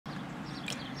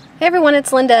Hey everyone,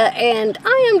 it's Linda, and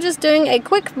I am just doing a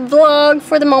quick vlog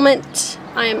for the moment.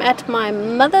 I am at my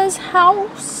mother's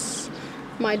house.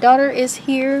 My daughter is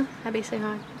here. Abby, say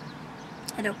hi.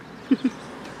 Hello.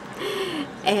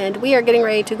 And we are getting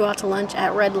ready to go out to lunch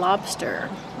at Red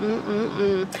Lobster.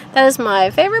 That is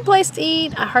my favorite place to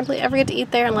eat. I hardly ever get to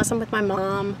eat there unless I'm with my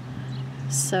mom.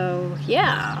 So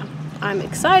yeah, I'm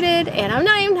excited, and I'm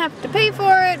not even having to pay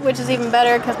for it, which is even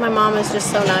better because my mom is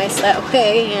just so nice that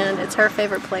way, and it's her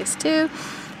favorite place too.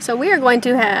 So we are going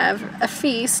to have a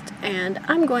feast, and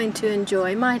I'm going to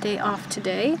enjoy my day off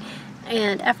today.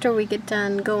 And after we get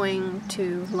done going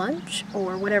to lunch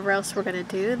or whatever else we're going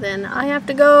to do, then I have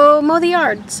to go mow the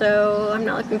yard. So I'm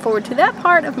not looking forward to that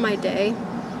part of my day.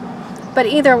 But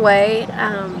either way,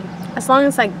 as long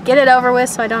as I get it over with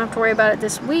so I don't have to worry about it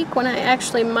this week when I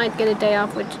actually might get a day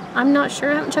off, which I'm not sure.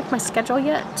 I haven't checked my schedule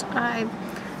yet.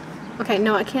 Okay,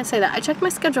 no, I can't say that. I checked my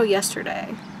schedule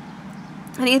yesterday.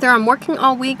 And either I'm working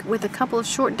all week with a couple of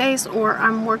short days, or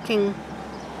I'm working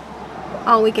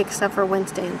all week except for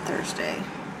Wednesday and Thursday.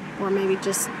 Or maybe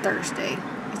just Thursday.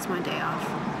 It's my day off.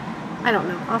 I don't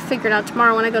know. I'll figure it out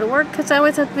tomorrow when I go to work, because I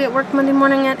always have to be at work Monday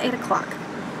morning at 8 o'clock.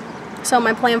 So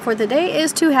my plan for the day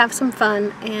is to have some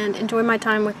fun and enjoy my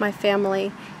time with my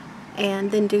family, and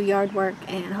then do yard work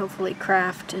and hopefully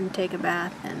craft and take a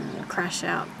bath and crash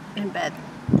out in bed.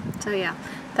 So yeah,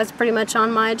 that's pretty much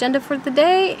on my agenda for the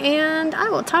day, and I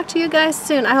will talk to you guys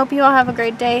soon. I hope you all have a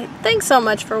great day. Thanks so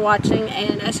much for watching,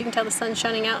 and as you can tell, the sun's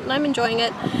shining out and I'm enjoying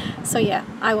it. So yeah,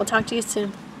 I will talk to you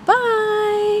soon.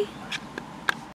 Bye!